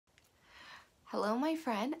Hello, my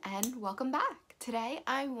friend, and welcome back. Today,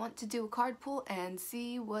 I want to do a card pull and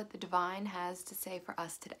see what the divine has to say for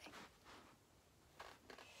us today.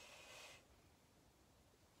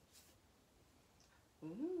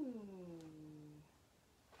 Ooh.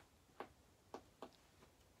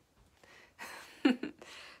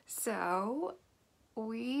 So,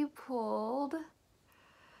 we pulled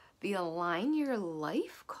the Align Your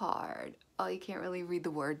Life card. Oh, you can't really read the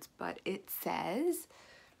words, but it says,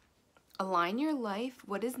 align your life,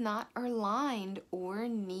 what is not aligned or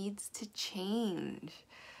needs to change.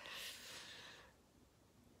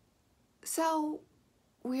 So,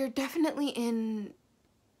 we are definitely in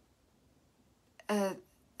an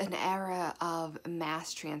era of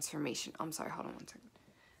mass transformation. I'm sorry, hold on one second.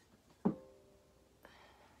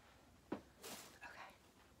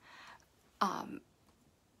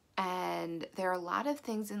 And there are a lot of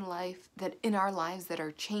things in our lives that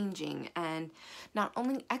are changing, and not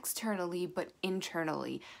only externally but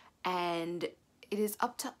internally. And it is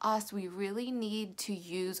up to us. We really need to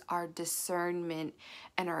use our discernment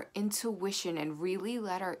and our intuition and really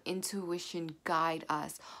let our intuition guide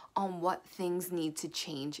us on what things need to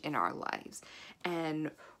change in our lives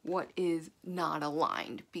and what is not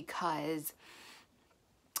aligned, because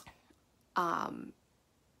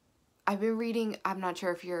I've been reading, I'm not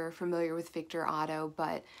sure if you're familiar with Victor Otto,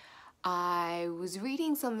 but I was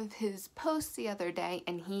reading some of his posts the other day,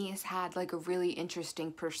 and he has had like a really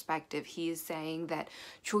interesting perspective. He is saying that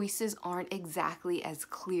choices aren't exactly as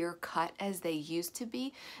clear cut as they used to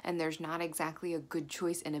be, and there's not exactly a good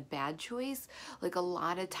choice and a bad choice. Like, a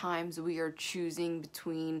lot of times we are choosing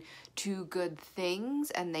between two good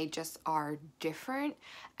things and they just are different,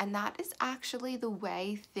 and that is actually the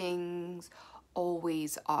way things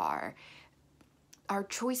always are. Our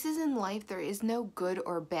choices in life, there is no good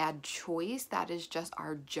or bad choice. That is just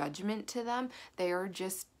our judgment to them. They are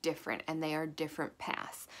just different, and they are different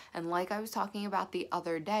paths. And like I was talking about the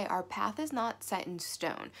other day, our path is not set in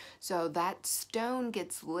stone. So that stone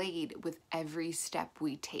gets laid with every step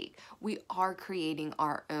we take. We are creating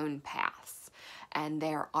our own paths. And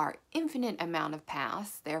there are infinite amount of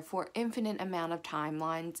paths, therefore infinite amount of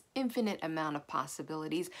timelines, infinite amount of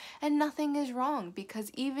possibilities, and nothing is wrong,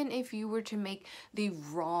 because even if you were to make the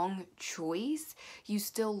wrong choice, you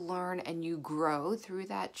still learn and you grow through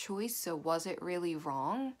that choice. So was it really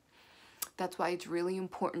wrong? That's why it's really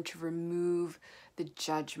important to remove the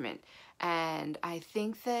judgment. And I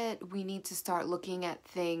think that we need to start looking at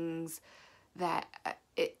things that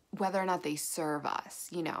whether or not they serve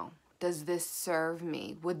us, does this serve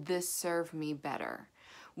me? Would this serve me better?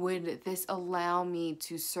 Would this allow me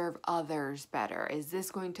to serve others better? Is this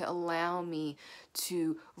going to allow me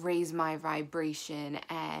to raise my vibration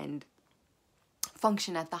and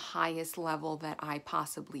function at the highest level that I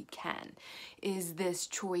possibly can? Is this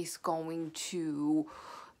choice going to,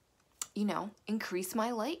 increase my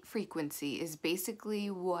light frequency? Is basically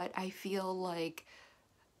what I feel like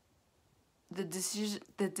the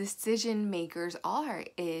decision makers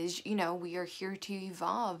is, we are here to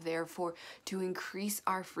evolve, therefore to increase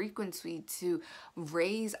our frequency, to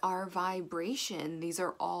raise our vibration. These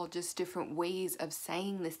are all just different ways of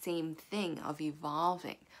saying the same thing, of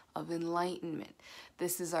evolving, of enlightenment.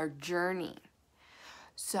 This is our journey.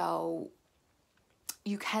 So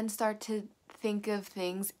you can start to think of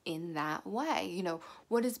things in that way.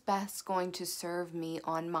 What is best going to serve me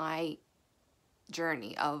on my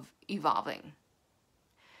journey of evolving?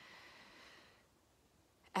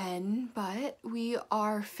 But we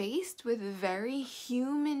are faced with very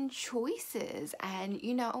human choices, and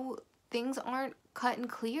things aren't cut and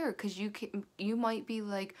clear, because you might be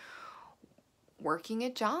like working a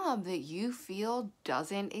job that you feel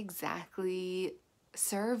doesn't exactly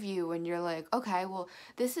serve you, and you're like, okay, well,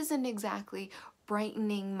 this isn't exactly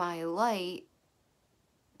brightening my light.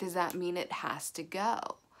 Does that mean it has to go?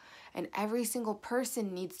 And every single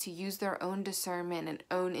person needs to use their own discernment and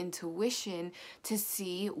own intuition to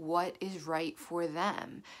see what is right for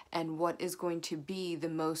them and what is going to be the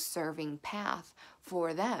most serving path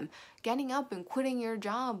for them. Getting up and quitting your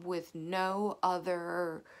job with no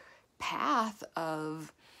other path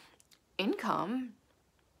of income.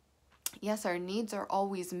 Yes, our needs are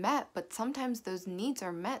always met, but sometimes those needs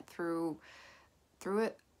are met through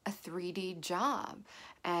a 3D job.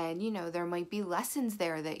 And there might be lessons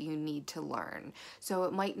there that you need to learn. So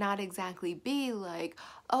it might not exactly be like,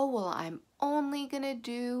 oh, well, I'm only gonna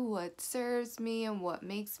do what serves me and what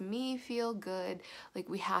makes me feel good. Like,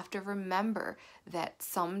 we have to remember that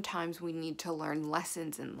sometimes we need to learn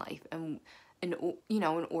lessons in life, and in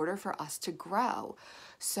order for us to grow.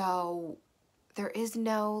 So there is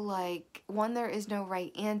no there is no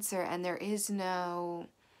right answer, and there is no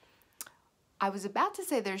I was about to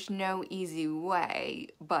say there's no easy way,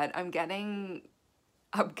 but I'm getting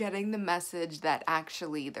the message that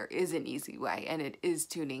actually there is an easy way, and it is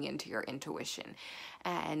tuning into your intuition.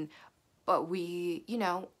 And but we,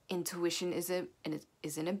 intuition is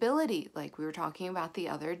an ability, like we were talking about the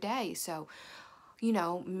other day. So,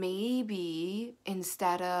 maybe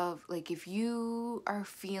instead of, like, if you are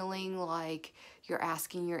feeling like you're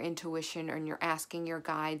asking your intuition or you're asking your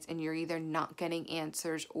guides and you're either not getting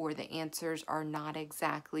answers or the answers are not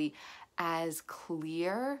exactly as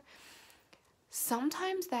clear,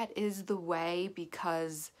 sometimes that is the way,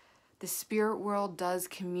 because the spirit world does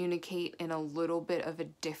communicate in a little bit of a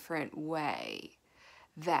different way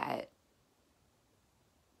that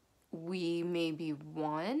we maybe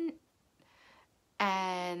want.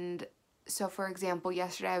 And so, for example,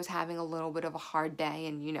 yesterday I was having a little bit of a hard day,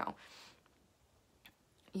 and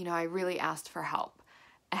I really asked for help.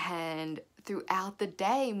 And throughout the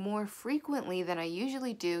day, more frequently than I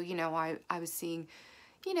usually do, I was seeing,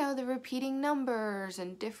 the repeating numbers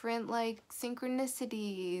and different, like,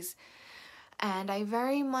 synchronicities. And I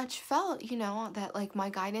very much felt, that, like,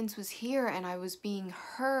 my guidance was here and I was being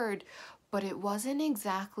heard, but it wasn't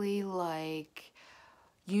exactly like,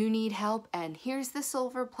 you need help and here's the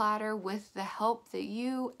silver platter with the help that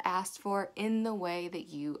you asked for in the way that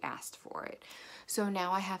you asked for it. So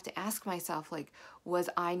now I have to ask myself, like, was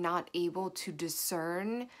I not able to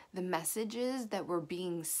discern the messages that were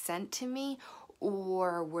being sent to me?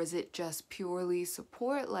 Or was it just purely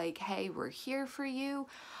support, like, hey, we're here for you?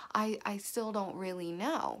 I still don't really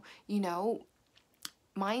know.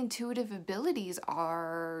 My intuitive abilities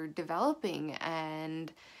are developing,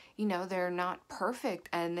 and they're not perfect,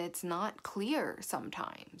 and it's not clear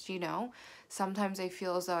sometimes. Sometimes I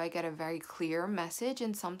feel as though I get a very clear message,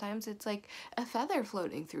 and sometimes it's like a feather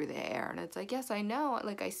floating through the air, and it's like, yes, I know,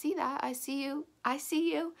 like, I see that, I see you,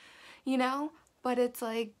 but it's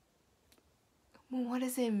like, well, what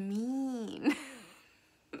does it mean?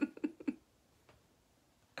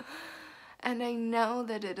 And I know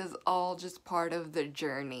that it is all just part of the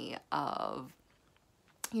journey of,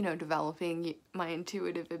 developing my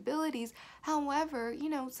intuitive abilities. However,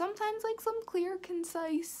 sometimes, like, some clear,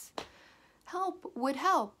 concise help would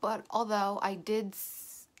help. But although I did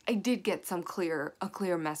get a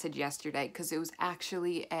clear message yesterday, because it was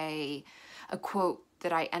actually a quote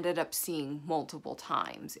that I ended up seeing multiple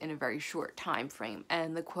times in a very short time frame.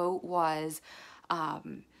 And the quote was,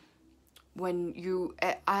 when you,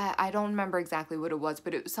 I don't remember exactly what it was,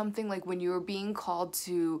 but it was something like, when you are being called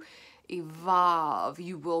to evolve,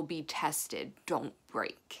 you will be tested, don't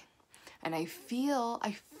break. And I feel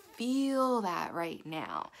that right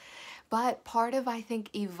now. But part of, I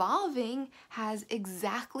think, evolving has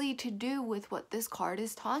exactly to do with what this card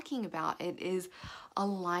is talking about. It is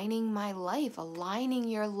aligning my life, aligning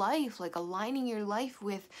your life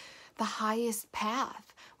with the highest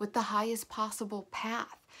path, with the highest possible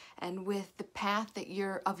path, and with the path that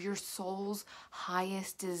of your soul's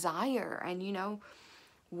highest desire. And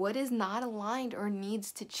what is not aligned or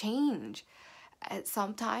needs to change.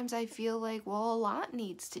 Sometimes I feel like, well, a lot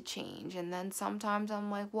needs to change. And then sometimes I'm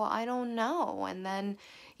like, well, I don't know. And then,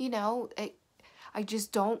 I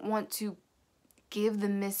just don't want to give the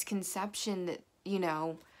misconception that,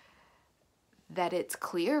 that it's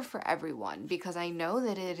clear for everyone, because I know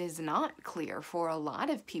that it is not clear for a lot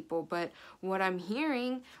of people. But what I'm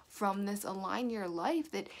hearing from this Align Your Life,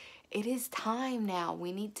 that it is time now.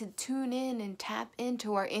 We need to tune in and tap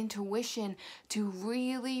into our intuition to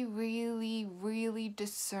really, really, really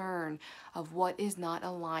discern of what is not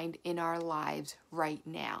aligned in our lives right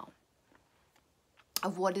now,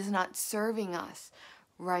 of what is not serving us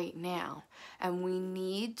right now. And we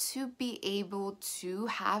need to be able to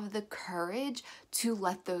have the courage to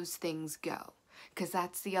let those things go, because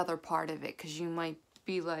that's the other part of it. Because you might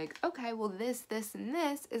be like, okay, well, this, and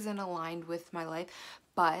this isn't aligned with my life,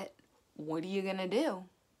 but what are you gonna do?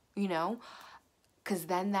 Because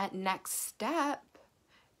then that next step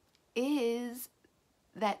is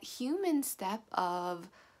that human step of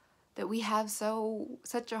that we have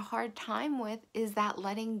such a hard time with, is that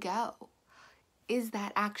letting go, is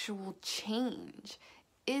that actual change,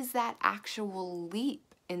 is that actual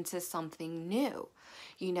leap into something new.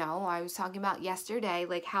 I was talking about yesterday,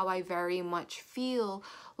 like, how I very much feel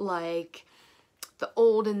like the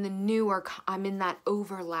old and the new I'm in that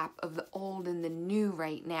overlap of the old and the new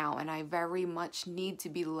right now, and I very much need to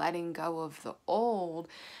be letting go of the old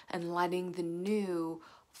and letting the new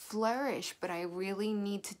flourish. But I really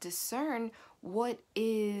need to discern what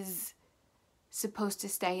is supposed to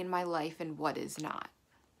stay in my life and what is not.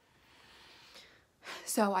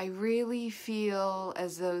 So I really feel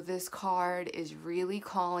as though this card is really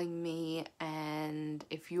calling me, and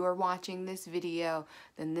if you are watching this video,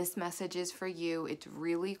 then this message is for you. It's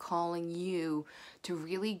really calling you to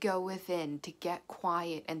really go within, to get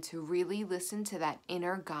quiet, and to really listen to that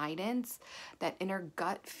inner guidance, that inner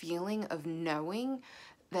gut feeling of knowing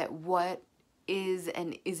that what is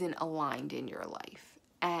and isn't aligned in your life.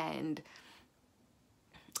 And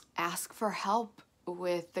ask for help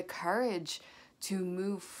with the courage to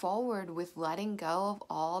move forward with letting go of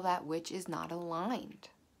all that which is not aligned.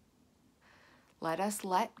 Let us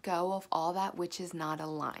let go of all that which is not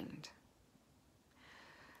aligned.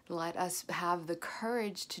 Let us have the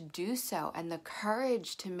courage to do so, and the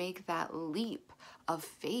courage to make that leap of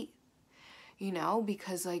faith, you know,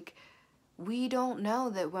 because like we don't know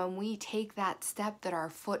that when we take that step that our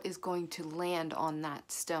foot is going to land on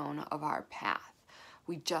that stone of our path.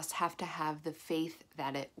 We just have to have the faith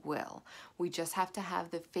that it will. We just have to have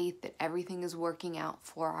the faith that everything is working out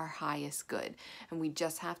for our highest good. And we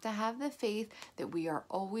just have to have the faith that we are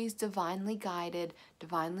always divinely guided,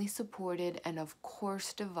 divinely supported, and of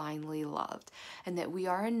course, divinely loved. And that we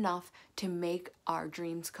are enough to make our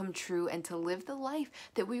dreams come true and to live the life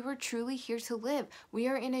that we were truly here to live. We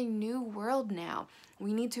are in a new world now.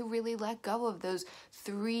 We need to really let go of those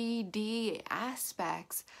 3D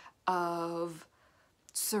aspects of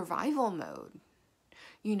survival mode.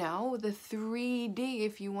 You know, the 3D,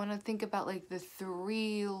 if you want to think about like the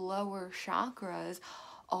 3 lower chakras,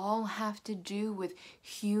 all have to do with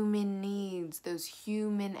human needs, those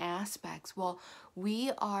human aspects. Well,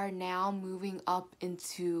 we are now moving up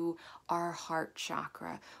into our heart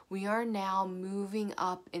chakra. We are now moving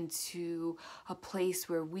up into a place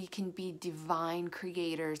where we can be divine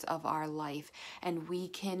creators of our life, and we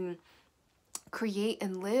can create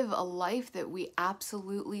and live a life that we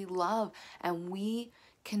absolutely love, and we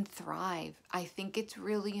can thrive. I think it's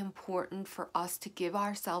really important for us to give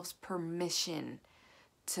ourselves permission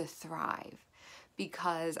to thrive,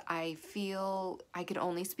 because I feel, I could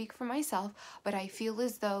only speak for myself, but I feel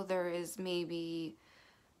as though there is maybe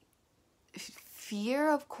fear,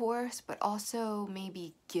 of course, but also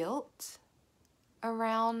maybe guilt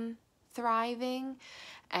around thriving,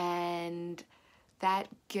 and that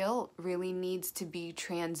guilt really needs to be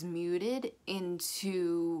transmuted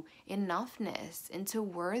into enoughness, into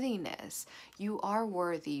worthiness. You are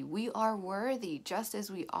worthy. We are worthy just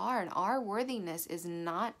as we are. And our worthiness is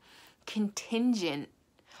not contingent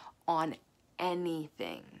on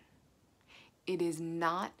anything. It is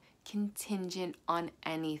not contingent on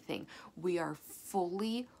anything. We are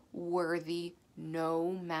fully worthy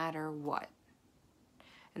no matter what.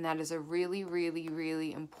 And that is a really, really,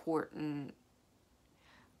 really important,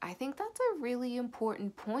 I think that's a really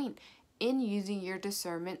important point in using your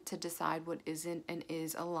discernment to decide what isn't and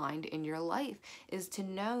is aligned in your life, is to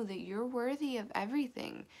know that you're worthy of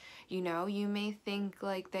everything. You know, you may think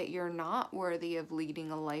like that you're not worthy of leading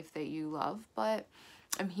a life that you love, but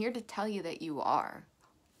I'm here to tell you that you are,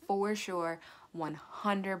 for sure,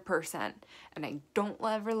 100%. And I don't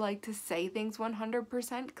ever like to say things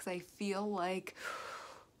 100% because I feel like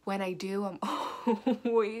when I do, I'm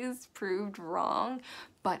always proved wrong.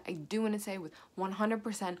 But I do want to say with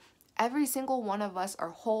 100%, every single one of us are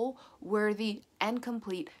whole, worthy, and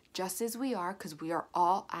complete just as we are, because we are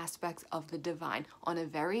all aspects of the divine. On a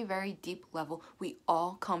very, very deep level, we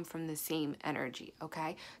all come from the same energy,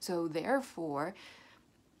 okay? So therefore,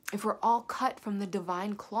 if we're all cut from the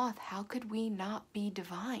divine cloth, how could we not be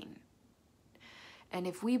divine? And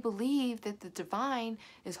if we believe that the divine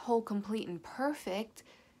is whole, complete, and perfect,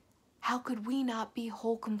 how could we not be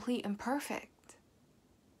whole, complete, and perfect?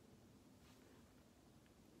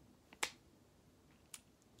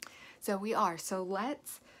 So we are. So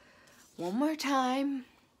let's, one more time,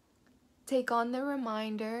 take on the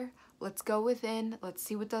reminder. Let's go within. Let's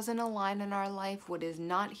see what doesn't align in our life, what is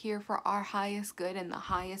not here for our highest good and the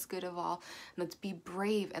highest good of all. Let's be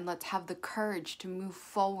brave, and let's have the courage to move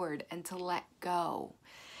forward and to let go.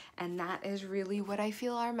 And that is really what I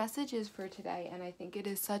feel our message is for today. And I think it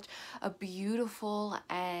is such a beautiful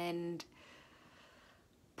and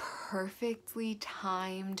perfectly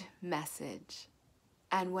timed message.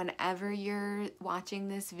 And whenever you're watching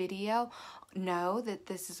this video, know that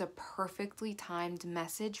this is a perfectly timed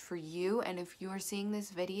message for you. And if you are seeing this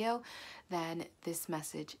video, then this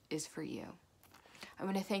message is for you. I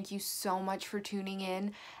want to thank you so much for tuning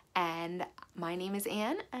in. And my name is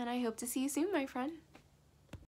Anne, and I hope to see you soon, my friend.